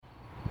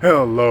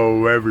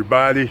Hello,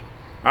 everybody.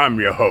 I'm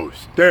your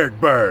host,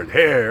 Derek Bird,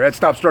 here at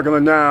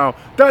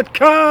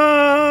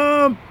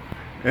StopStrugglingNow.com.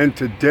 And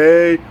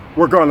today,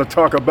 we're going to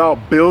talk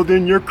about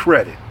building your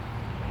credit.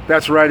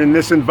 That's right, in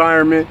this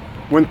environment,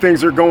 when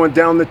things are going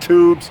down the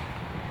tubes,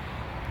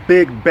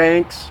 big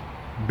banks,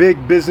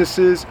 big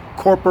businesses,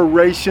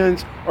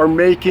 corporations are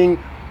making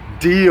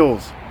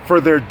deals for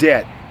their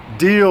debt,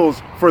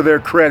 deals for their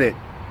credit.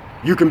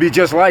 You can be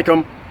just like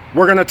them.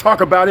 We're going to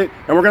talk about it,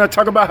 and we're going to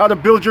talk about how to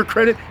build your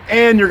credit,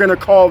 and you're going to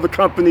call the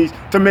companies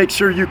to make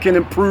sure you can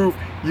improve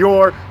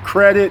your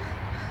credit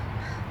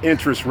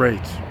interest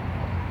rates.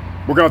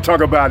 We're going to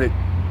talk about it.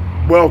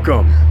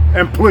 Welcome,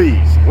 and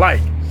please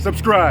like,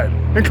 subscribe,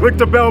 and click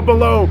the bell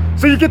below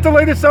so you get the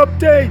latest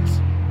updates.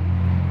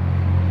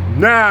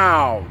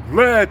 Now,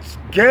 let's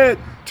get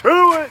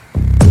to it.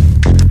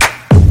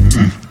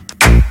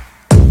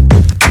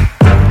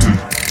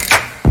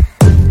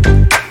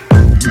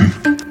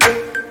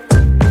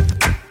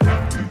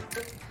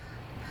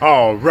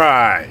 All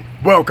right,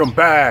 welcome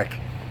back.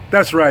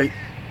 That's right.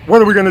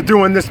 What are we going to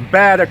do in this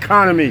bad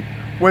economy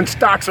when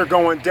stocks are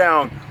going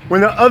down, when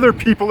the other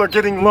people are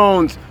getting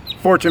loans?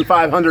 Fortune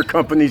 500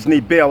 companies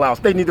need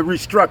bailouts. They need to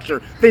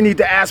restructure. They need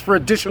to ask for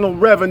additional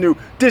revenue,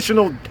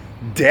 additional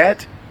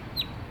debt.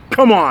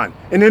 Come on,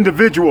 an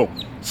individual,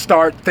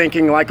 start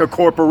thinking like a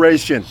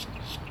corporation.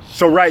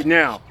 So right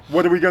now,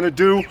 what are we going to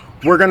do?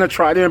 We're going to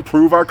try to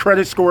improve our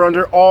credit score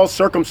under all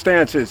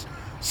circumstances.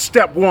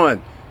 Step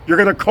one, you're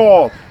going to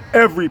call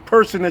every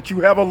person that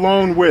you have a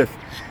loan with,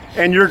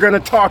 and you're going to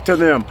talk to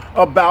them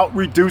about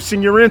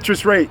reducing your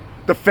interest rate.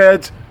 The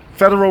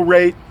federal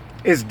rate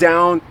is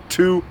down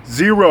to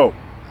 0.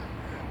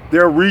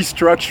 They're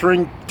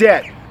restructuring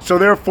debt. So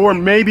therefore,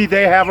 maybe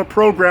they have a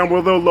program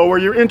where they'll lower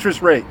your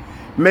interest rate.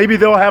 Maybe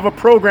they'll have a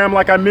program,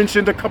 like I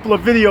mentioned a couple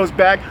of videos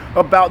back,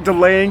 about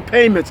delaying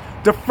payments,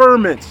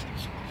 deferments,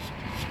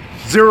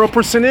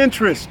 0%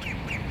 interest,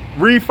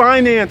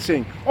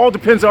 refinancing. All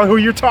depends on who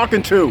you're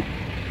talking to.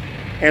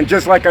 And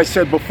just like I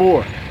said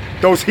before,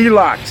 those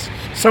HELOCs,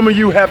 some of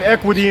you have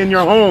equity in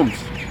your homes.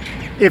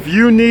 If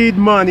you need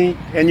money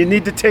and you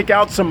need to take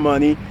out some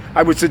money,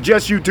 I would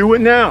suggest you do it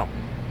now.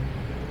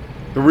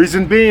 The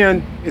reason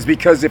being is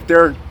because if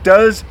it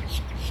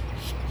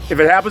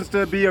happens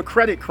to be a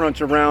credit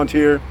crunch around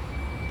here,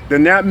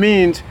 then that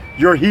means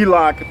your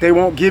HELOC, they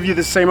won't give you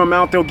the same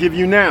amount they'll give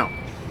you now.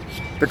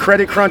 The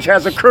credit crunch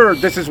has occurred.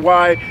 This is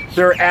why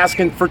they're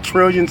asking for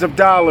trillions of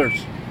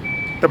dollars.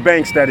 The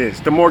banks, that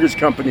is, the mortgage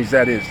companies,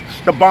 that is,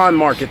 the bond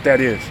market, that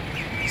is.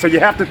 So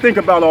you have to think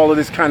about all of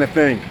this kind of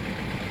thing.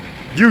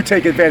 You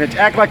take advantage.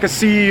 Act like a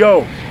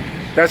CEO.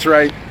 That's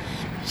right.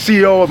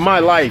 CEO of my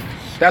life.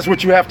 That's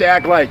what you have to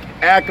act like.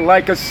 Act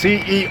like a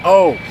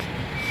CEO.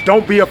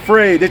 Don't be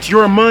afraid. It's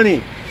your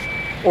money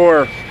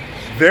or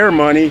their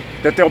money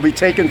that they'll be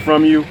taking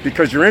from you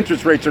because your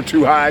interest rates are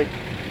too high.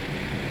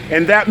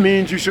 And that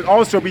means you should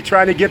also be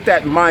trying to get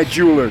that My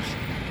Jewelers,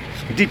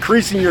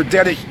 decreasing your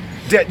debt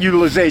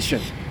utilization.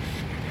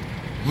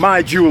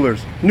 My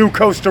Jewelers, New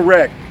Coast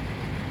Direct,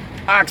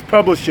 Ox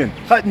Publishing,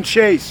 Hutton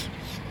Chase.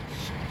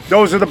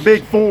 Those are the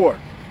big four.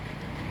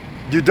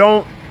 You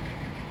don't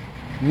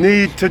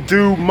need to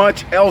do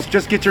much else.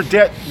 Just get your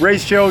debt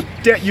ratio,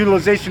 debt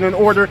utilization in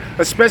order,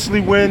 especially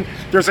when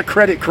there's a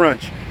credit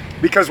crunch.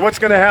 Because what's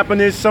going to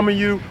happen is some of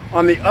you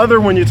on the other,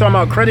 when you're talking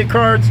about credit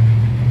cards,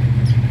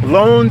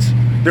 loans,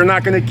 they're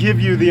not going to give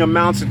you the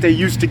amounts that they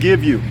used to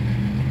give you.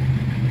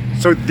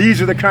 So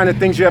these are the kind of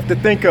things you have to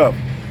think of.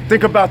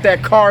 Think about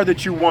that car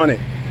that you wanted.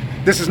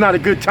 This is not a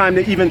good time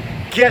to even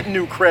get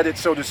new credit,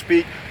 so to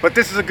speak, but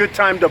this is a good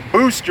time to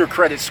boost your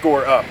credit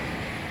score up.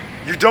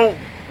 You don't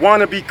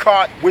want to be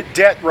caught with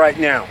debt right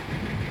now.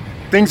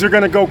 Things are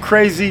going to go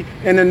crazy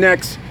in the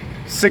next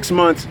 6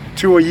 months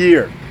to a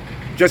year.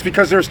 Just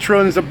because there's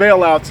trillions of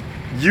bailouts,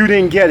 you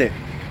didn't get it.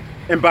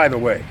 And by the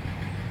way,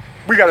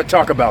 we got to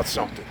talk about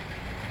something.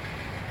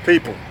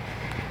 People,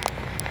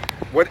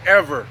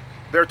 whatever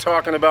they're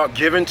talking about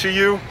giving to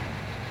you,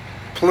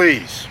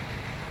 please.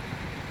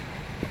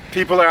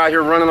 People are out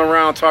here running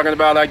around talking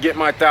about, I get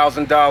my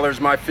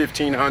 $1,000, my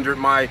 $1,500,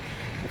 my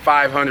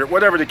 $500,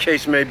 whatever the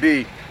case may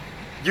be.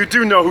 You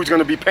do know who's going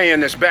to be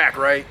paying this back,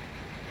 right?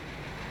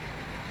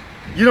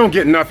 You don't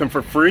get nothing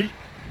for free.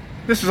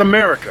 This is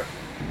America.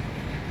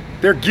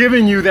 They're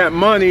giving you that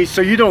money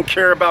so you don't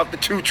care about the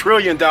 $2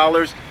 trillion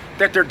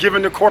that they're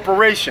giving to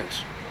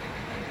corporations.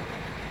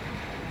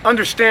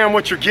 Understand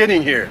what you're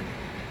getting here.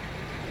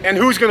 And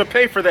who's going to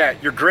pay for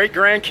that? Your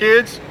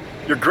great-grandkids?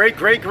 Your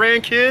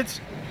great-great-grandkids?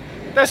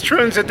 That's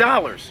trillions of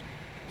dollars.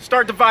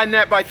 Start dividing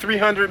that by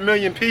 300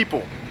 million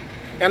people.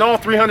 And all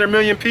 300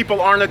 million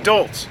people aren't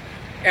adults.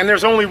 And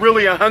there's only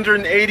really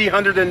 180,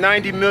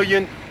 190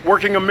 million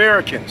working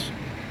Americans.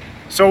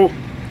 So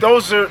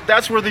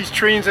that's where these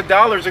trillions of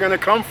dollars are going to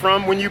come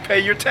from when you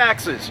pay your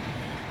taxes.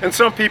 And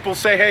some people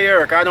say, hey,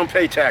 Eric, I don't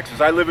pay taxes.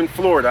 I live in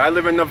Florida. I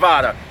live in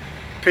Nevada.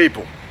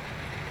 People,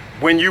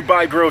 when you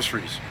buy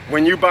groceries,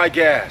 when you buy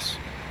gas,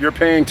 you're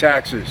paying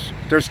taxes.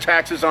 There's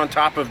taxes on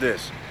top of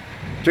this.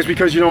 Just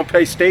because you don't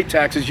pay state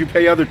taxes, you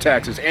pay other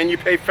taxes, and you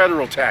pay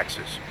federal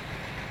taxes.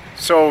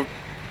 So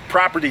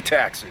property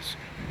taxes,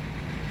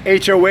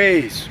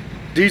 HOAs,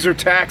 these are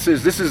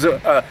taxes. This is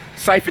a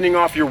siphoning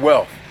off your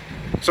wealth.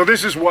 So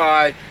this is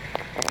why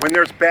when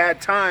there's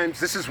bad times,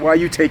 this is why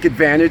you take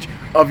advantage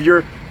of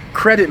your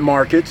credit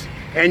markets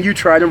and you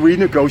try to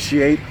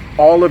renegotiate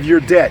all of your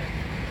debt.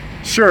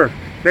 Sure,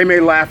 they may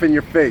laugh in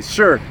your face.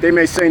 Sure, they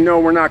may say, no,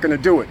 we're not going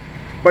to do it.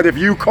 But if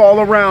you call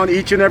around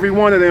each and every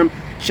one of them,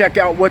 check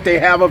out what they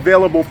have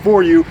available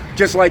for you,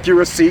 just like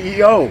you're a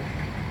CEO,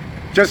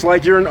 just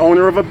like you're an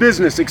owner of a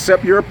business,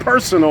 except you're a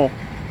personal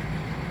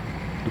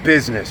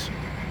business.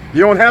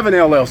 You don't have an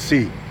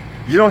LLC.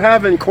 You don't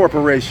have an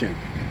incorporation.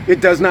 It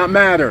does not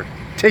matter.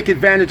 Take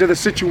advantage of the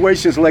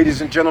situations,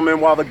 ladies and gentlemen,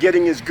 while the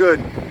getting is good,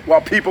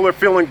 while people are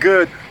feeling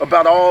good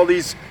about all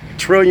these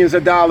trillions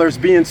of dollars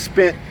being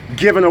spent,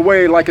 given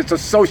away like it's a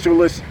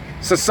socialist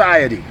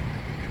society.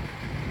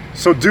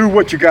 So do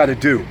what you got to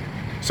do.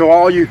 So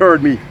all you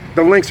heard me,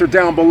 the links are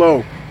down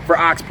below for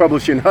Ox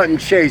Publishing, Hutton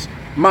Chase,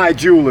 My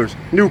Jewelers,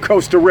 New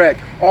Coast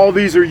Direct. All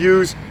these are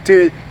used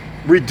to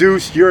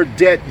reduce your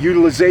debt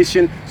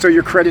utilization so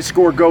your credit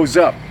score goes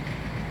up.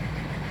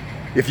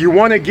 If you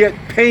want to get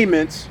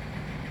payments,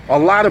 a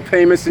lot of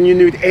payments, then you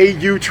need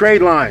AU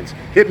trade lines.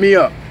 Hit me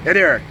up at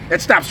Eric at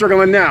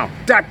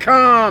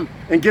StopStrugglingNow.com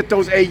and get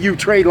those AU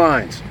trade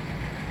lines.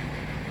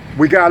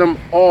 We got them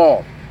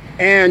all.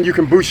 And you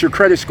can boost your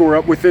credit score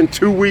up within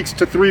 2 weeks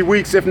to 3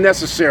 weeks if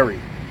necessary.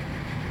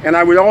 And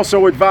I would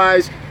also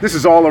advise, this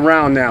is all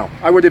around now,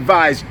 I would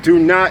advise do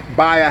not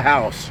buy a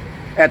house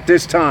at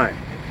this time.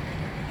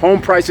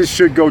 Home prices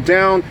should go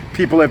down.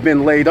 People have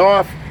been laid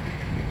off.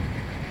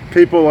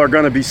 People are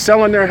going to be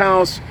selling their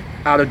house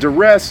out of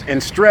duress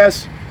and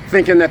stress,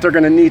 thinking that they're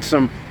going to need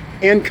some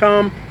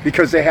income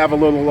because they have a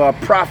little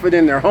profit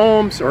in their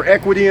homes or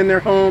equity in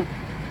their home.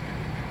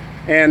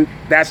 And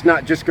that's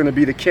not just going to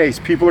be the case.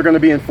 People are going to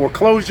be in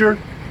foreclosure.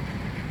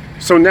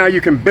 So now you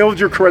can build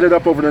your credit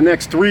up over the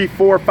next 3,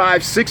 4,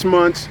 5, 6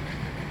 months.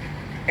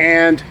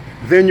 And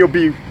then you'll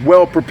be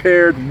well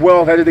prepared,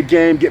 well ahead of the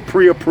game, get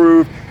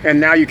pre-approved. And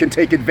now you can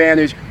take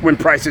advantage when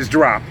prices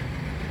drop.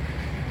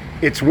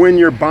 It's when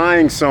you're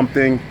buying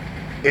something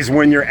is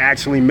when you're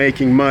actually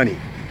making money.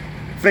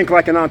 Think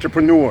like an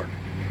entrepreneur.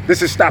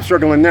 This is Stop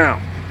Struggling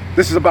Now.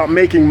 This is about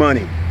making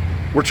money.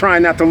 We're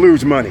trying not to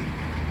lose money.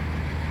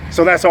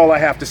 So that's all I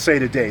have to say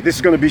today. This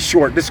is going to be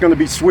short. This is going to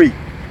be sweet.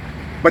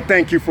 But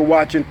thank you for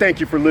watching. Thank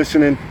you for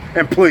listening.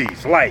 And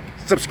please like,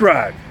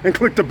 subscribe, and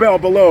click the bell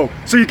below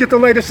so you get the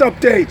latest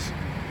updates.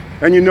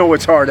 And you know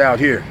it's hard out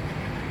here.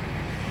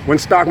 When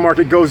stock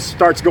market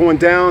starts going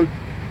down,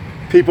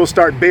 people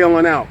start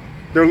bailing out.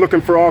 They're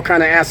looking for all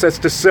kind of assets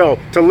to sell,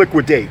 to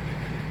liquidate.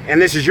 And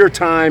this is your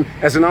time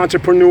as an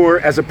entrepreneur,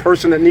 as a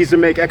person that needs to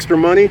make extra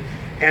money.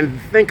 And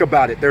think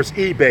about it. There's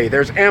eBay,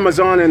 there's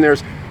Amazon, and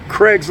there's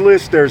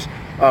Craigslist, there's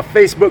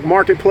Facebook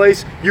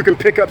Marketplace. You can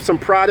pick up some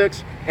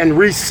products and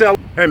resell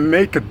and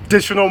make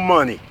additional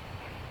money.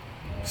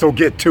 So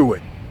get to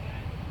it.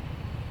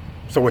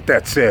 So with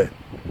that said,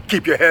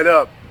 keep your head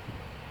up,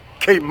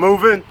 keep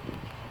moving,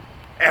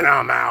 and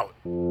I'm out.